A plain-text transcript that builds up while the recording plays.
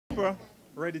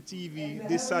ReadyTV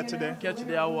this Saturday. Catch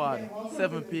the award,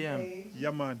 7 p.m.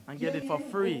 Yeah, man. And get it for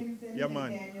free. Yeah,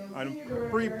 man. And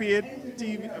prepaid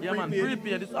TV. Yeah, man.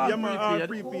 Prepaid. It's all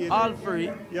prepaid. All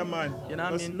free. Yeah, man. You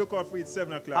know what I mean? Look out for it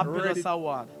 7 o'clock. Hapilos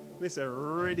award. Listen,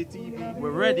 ReadyTV.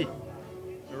 We're ready.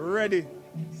 Ready.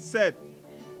 Set.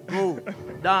 Go.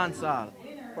 Dance all.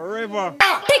 Forever.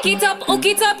 Pick it up, hook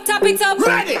it up, tap it up.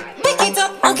 Ready. Pick it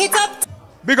up, hook it up.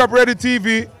 Big up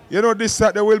ReadyTV. You know this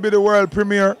Saturday will be the world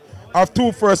premiere of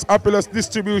 21st Hapilos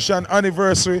distribution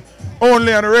anniversary.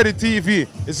 Only on ReadyTV.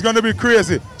 It's going to be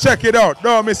crazy. Check it out.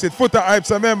 Don't miss it.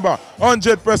 FootaHype's a member.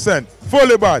 100%.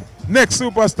 Fully bad. Next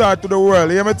superstar to the world.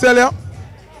 You hear me tell you?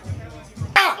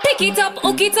 Pick it up,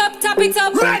 hook it up, tap it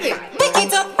up. Ready. Pick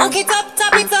it up, hook it up,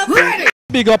 tap it up. Ready.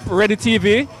 Big up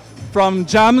ReadyTV from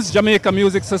JAMS, Jamaica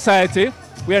Music Society.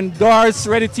 We endorse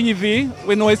ReadyTV.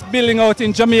 We know it's building out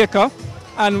in Jamaica,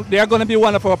 and they are going to be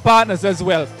one of our partners as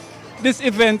well. This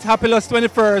event, Hapilos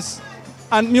 21st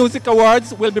and Music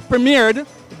Awards, will be premiered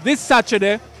this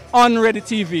Saturday on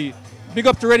ReadyTV. Big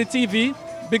up to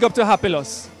ReadyTV, big up to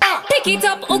Hapilos. Pick it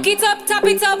up, hook it up, tap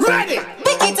it up. Ready.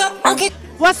 Pick it up, hook it up.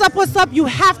 What's up, what's up? You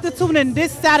have to tune in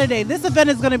this Saturday. This event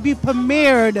is going to be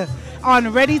premiered on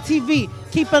ReadyTV.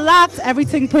 Keep it locked,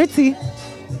 everything pretty.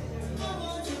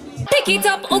 Pick it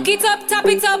up, hook it up, tap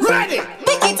it up. Ready.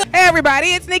 Pick it up. Hey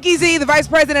everybody, it's NikkiZ, the Vice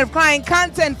President of Client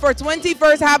Content for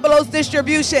 21st Hapilos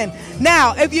Distribution.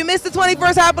 Now, if you missed the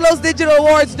 21st Hapilos Digital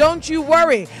Awards, don't you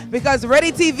worry, because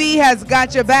ReadyTV has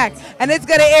got your back, and it's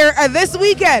going to air this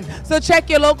weekend. So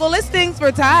check your local listings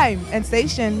for time and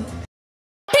station.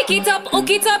 Pick it up, hook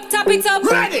it up, tap it up.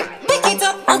 Ready. Pick it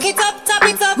up, hook it up, tap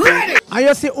it up. Ready. And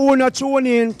you see who not tune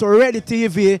in to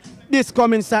ReadyTV this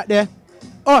coming Saturday?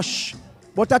 Hush.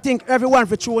 But I think everyone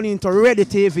for tune in to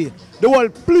ReadyTV. The whole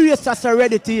place is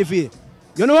ReadyTV.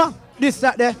 You know? This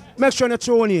Saturday, make sure you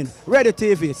tune in.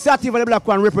 ReadyTV. Sativa the Black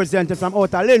One represented from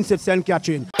outer Lindsay, St.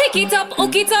 Catherine. Pick it up,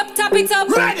 hook it up, tap it up.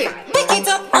 Ready. Pick it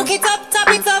up, hook it up, tap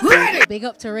it up. Ready. Big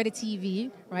up to ReadyTV,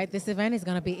 right? This event is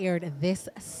going to be aired this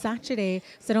Saturday,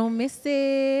 so don't miss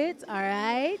it, all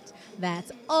right?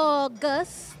 That's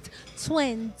August 6, all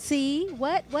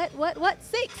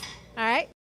right?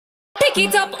 Pick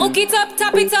it up, hook it up,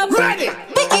 tap it up. Ready.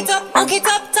 Pick it up, hook it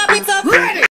up, tap it up.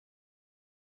 Ready.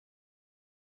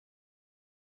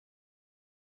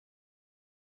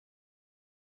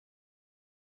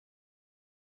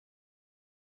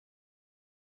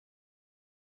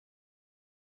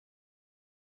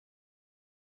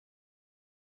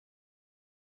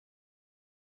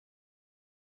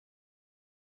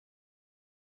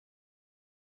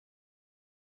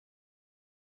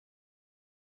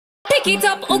 Pick it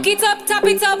up, hook it up, tap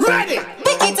it up. Ready.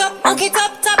 Pick it up, hook it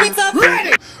up, tap it up.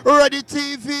 Ready.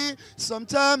 ReadyTV.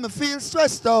 Sometimes I feel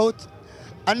stressed out,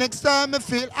 and next time I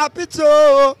feel happy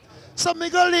too. So me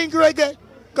go link reggae,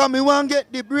 cause me want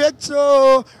get the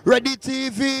breakthrough.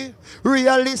 ReadyTV.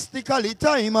 Realistically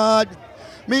time hard.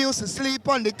 Me used to sleep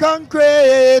on the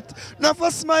concrete. Now for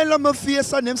smile on my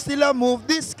face and them still a move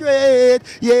discreet.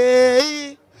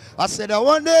 Yeah. I said, I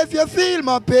wonder if you feel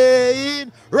my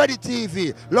pain.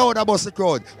 ReadyTV, loud about the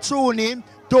crowd. Tune in,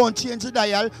 don't change the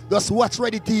dial. Just watch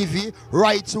ReadyTV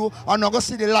right through. And now go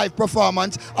see the live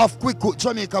performance of QuickCook,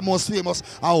 Jamaica most famous,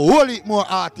 and whole heap more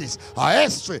artists. A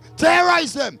history,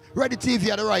 terrorize them. ReadyTV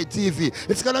at the right TV.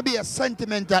 It's going to be a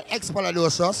sentimental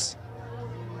expaladosos.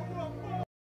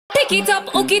 Pick it up,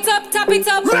 hook it up, tap it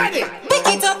up. Ready. Pick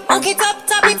it up, hook it up,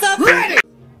 tap it up. Ready.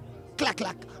 Clack,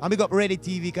 clack. And we got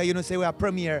ReadyTV, because you know say we are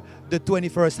premiere the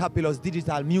 21st Hapilos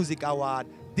Digital Music Award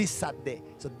this Saturday.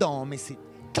 So don't miss it.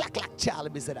 Clack, clack, Charlie,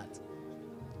 be say that.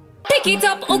 Pick it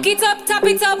up, hook it up, tap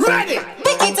it up. Ready.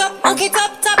 Pick it up, hook it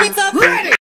up, tap it up.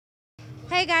 Ready.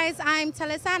 Hey guys, I'm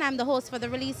Talisa and I'm the host for the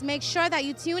release. Make sure that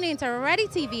you tune in to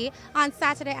ReadyTV on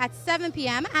Saturday at 7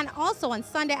 p.m. and also on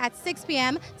Sunday at 6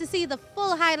 p.m. to see the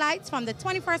full highlights from the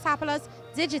 21st Hapilos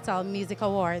Digital Music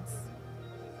Awards.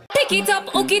 Pick it up,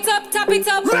 hook it up, tap it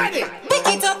up. Ready. Pick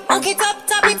it up, hook it up,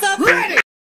 tap it up. Ready.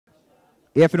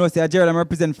 Yeah, if you know, say Gerald, I'm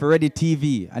representing for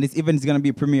ReadyTV, and this event is going to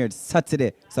be premiered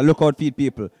Saturday. So look out for it,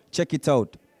 people. Check it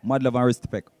out. Mad love and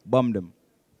respect. Bomb them.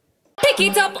 Pick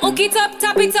it up, hook it up,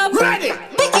 tap it up. Ready.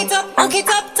 Pick it up, hook it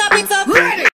up, tap it up.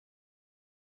 Ready.